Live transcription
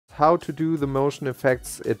how to do the motion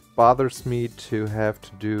effects, it bothers me to have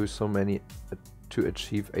to do so many to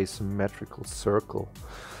achieve a symmetrical circle.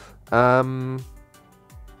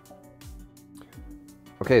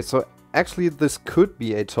 Okay, so actually this could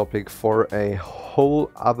be a topic for a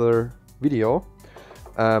whole other video,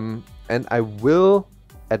 and I will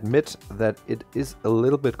admit that it is a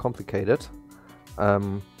little bit complicated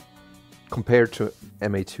compared to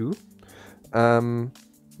MA2,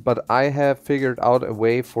 but I have figured out a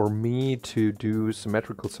way for me to do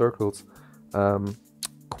symmetrical circles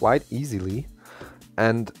quite easily,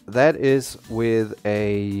 and that is with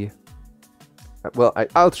a, well,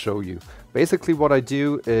 I'll show you. Basically what I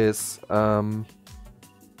do is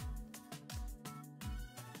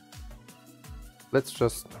let's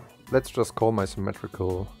just call my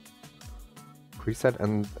symmetrical preset,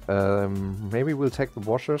 and maybe we'll take the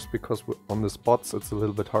washers, because on the spots it's a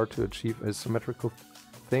little bit hard to achieve a symmetrical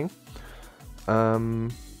thing.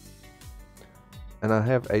 And I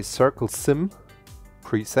have a circle sim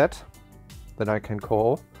preset that I can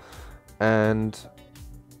call, and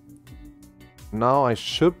now I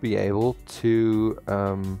should be able to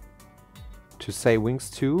say wings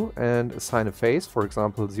 2 and assign a face, for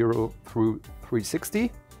example 0 through 360,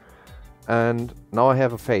 and now I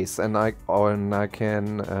have a face, and I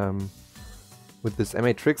can with this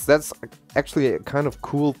MA3, that's actually a kind of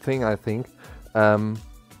cool thing, I think,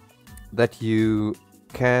 that you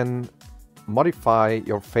can modify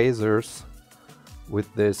your phasers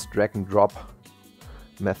with this drag and drop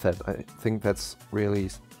method. I think that's really,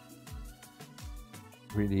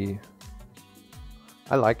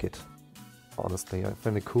 I like it, honestly. I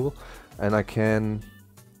find it cool, and I can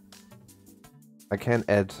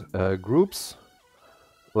add groups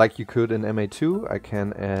like you could in MA2. I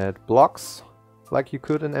can add blocks like you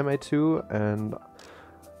could in MA2, and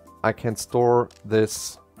I can store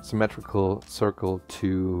this symmetrical circle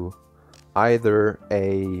to either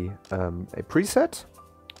a preset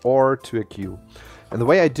or to a queue. And the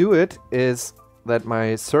way I do it is that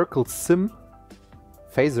my circle sim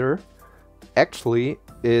phaser actually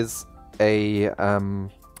is a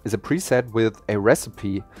preset with a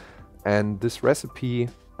recipe, and this recipe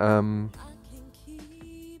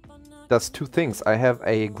does two things. I have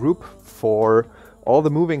a group for all the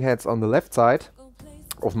moving heads on the left side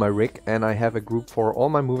of my rig, and I have a group for all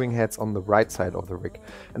my moving heads on the right side of the rig.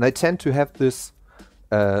 And I tend to have this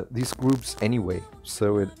these groups anyway,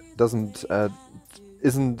 so it doesn't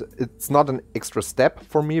it's not an extra step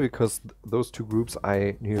for me, because those two groups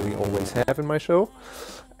I nearly always have in my show.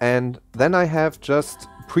 And then I have just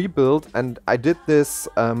pre-built, and I did this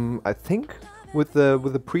I think with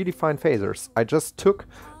the predefined phasers. I just took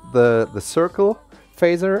the circle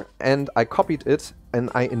phaser and I copied it, and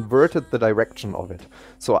I inverted the direction of it.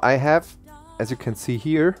 So I have, as you can see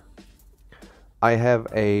here, I have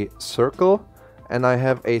a circle and I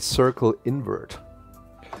have a circle invert.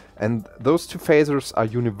 And those two phasers are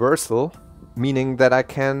universal, meaning that I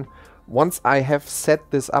can, once I have set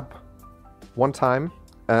this up one time,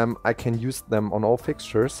 I can use them on all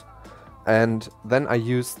fixtures. And then I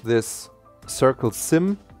use this circle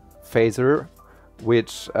sim phaser,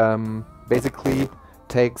 which basically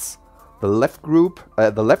takes the left group,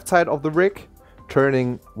 the left side of the rig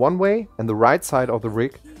turning one way and the right side of the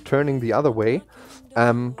rig turning the other way.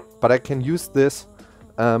 But I can use this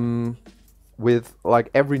with like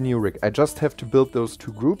every new rig. I just have to build those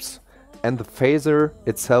two groups, and the phaser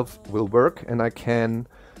itself will work, and I can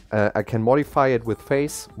modify it with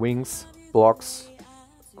face, wings, blocks,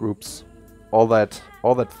 groups, all that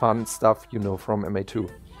fun stuff you know from MA2.